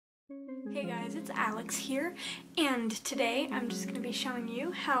Hey guys, it's Alex here, and today I'm just going to be showing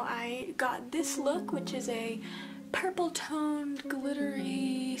you how I got this look, which is a purple toned,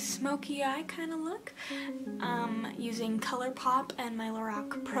 glittery, smoky eye kind of look, using Colourpop and my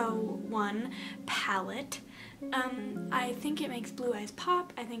Lorac Pro Palette. I think it makes blue eyes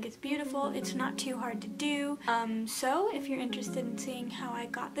pop. I think it's beautiful. It's not too hard to do. So if you're interested in seeing how I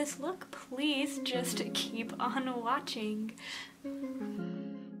got this look, please just keep on watching.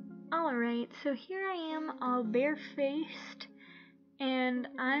 Alright, so here I am all barefaced, and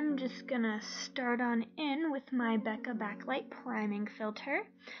I'm just gonna start on in with my Becca Backlight priming filter,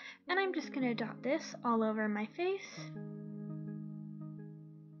 and I'm just gonna dot this all over my face.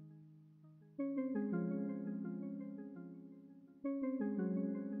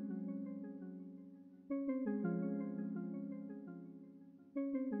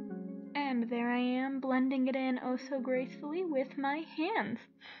 And there I am, blending it in oh so gracefully with my hands.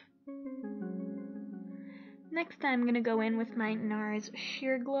 Next I'm going to go in with my Nars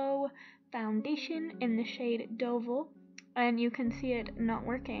Sheer Glow foundation in the shade Deauville, and you can see it not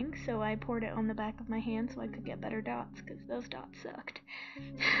working, so I poured it on the back of my hand so I could get better dots, because those dots sucked.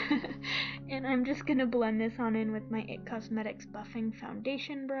 And I'm just going to blend this on in with my IT Cosmetics buffing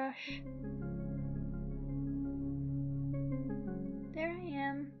foundation brush. There I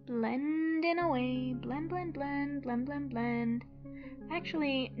am, blending away, blend, blend, blend, blend, blend, blend. I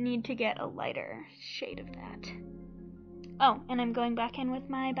actually need to get a lighter shade of that. Oh, and I'm going back in with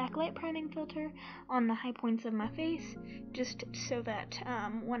my Backlight priming filter on the high points of my face, just so that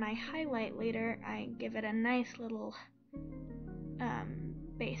when I highlight later, I give it a nice little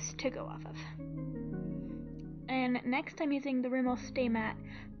base to go off of. And next I'm using the Rimmel Stay Matte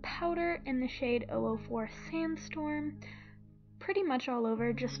powder in the shade 004 Sandstorm, pretty much all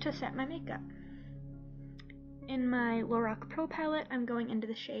over, just to set my makeup. In my Lorac Pro Palette, I'm going into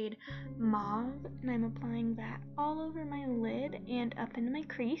the shade Mauve, and I'm applying that all over my lid and up into my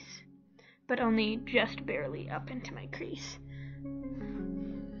crease, but only just barely up into my crease.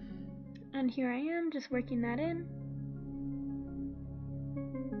 And here I am, just working that in.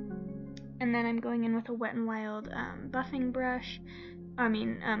 And then I'm going in with a Wet n Wild buffing brush,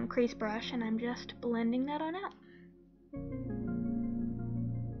 crease brush, and I'm just blending that on out.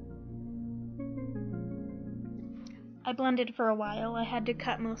 I blended for a while, I had to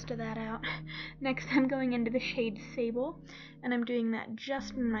cut most of that out. Next I'm going into the shade Sable, and I'm doing that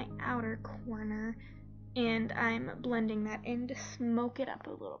just in my outer corner, and I'm blending that in to smoke it up a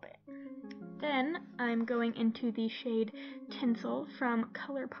little bit. Then I'm going into the shade Tinsel from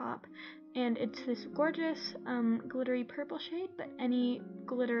Colourpop, and it's this gorgeous glittery purple shade, but any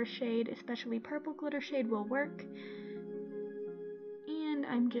glitter shade, especially purple glitter shade, will work. And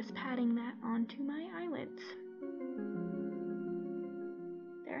I'm just patting that onto my eyelids.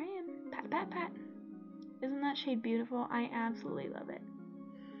 There I am. Pat, pat, pat. Isn't that shade beautiful? I absolutely love it.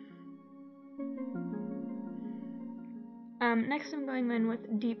 Next I'm going in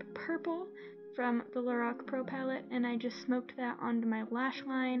with Deep Purple from the Lorac Pro Palette, and I just smoked that onto my lash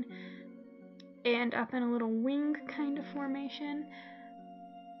line and up in a little wing kind of formation.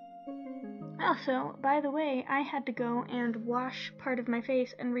 Also, by the way, I had to go and wash part of my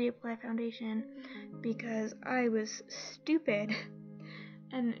face and reapply foundation because I was stupid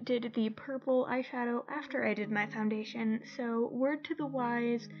and did the purple eyeshadow after I did my foundation, so word to the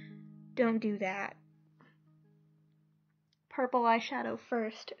wise, don't do that. Purple eyeshadow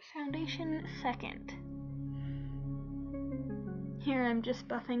first, foundation second. Here I'm just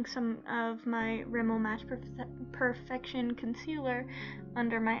buffing some of my Rimmel Match Perfection concealer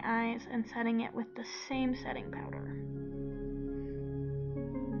under my eyes and setting it with the same setting powder.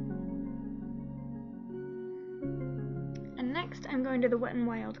 And next I'm going to the Wet n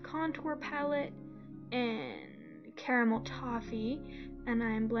Wild Contour Palette in Caramel Toffee, and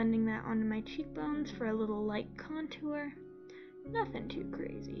I'm blending that onto my cheekbones for a little light contour. Nothing too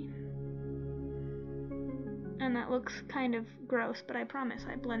crazy. And that looks kind of gross, but I promise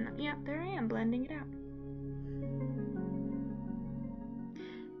I blend that. Yeah, there I am, blending it out.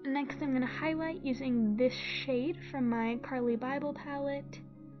 And next I'm going to highlight using this shade from my Carli Bybel palette.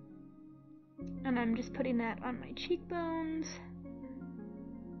 And I'm just putting that on my cheekbones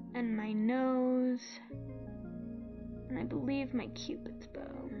and my nose, and I believe my Cupid's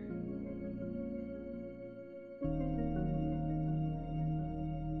bow.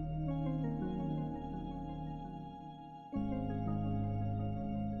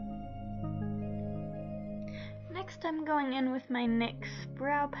 Next I'm going in with my NYX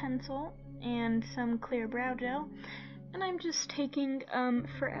brow pencil and some clear brow gel, and I'm just taking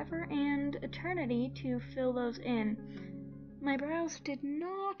forever and eternity to fill those in. My brows did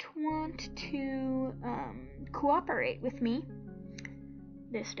not want to cooperate with me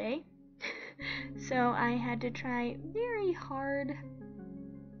this day, so I had to try very hard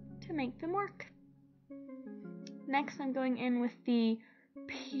to make them work. Next, I'm going in with the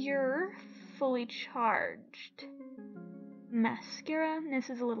Pure Fully Charged mascara.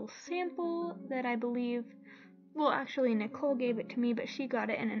 This is a little sample that I believe, well, actually Nicole gave it to me, but she got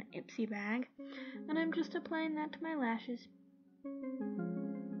it in an Ipsy bag, and I'm just applying that to my lashes.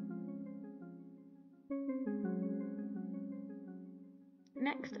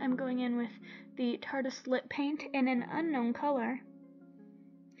 Next, I'm going in with the Tarteist lip paint in an unknown color,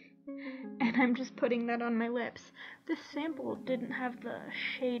 and I'm just putting that on my lips. This sample didn't have the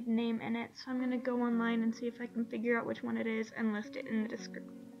shade name in it, so I'm going to go online and see if I can figure out which one it is and list it in the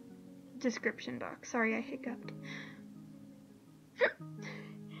description box. Sorry, I hiccuped.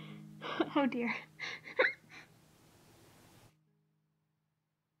 Oh dear.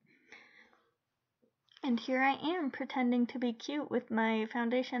 And here I am pretending to be cute with my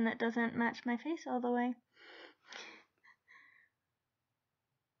foundation that doesn't match my face all the way.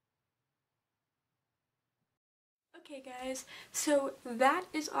 Okay guys, so that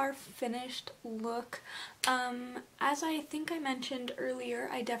is our finished look. As I think I mentioned earlier,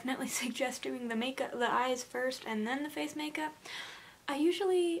 I definitely suggest doing the eyes first and then the face makeup. I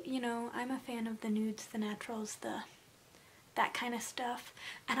usually, you know, I'm a fan of the nudes, the naturals, that kind of stuff,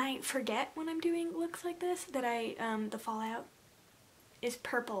 and I forget when I'm doing looks like this that the fallout is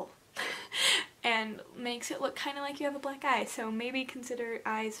purple and makes it look kind of like you have a black eye, so maybe consider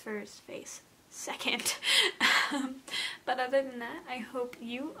eyes first, face second. But other than that, I hope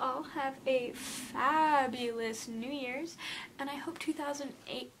you all have a fabulous New Year's, and I hope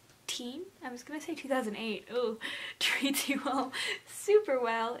 2018, I was gonna say 2008, treats you all super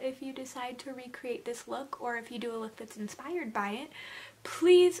well if you decide to recreate this look, or if you do a look that's inspired by it.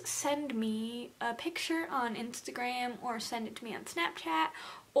 Please send me a picture on Instagram, or send it to me on Snapchat,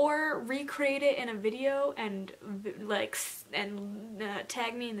 or recreate it in a video and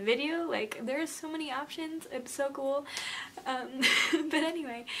tag me in the video. Like, there's so many options. It's so cool. But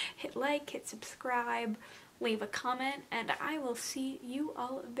anyway, hit like, hit subscribe, leave a comment, and I will see you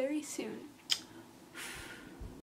all very soon.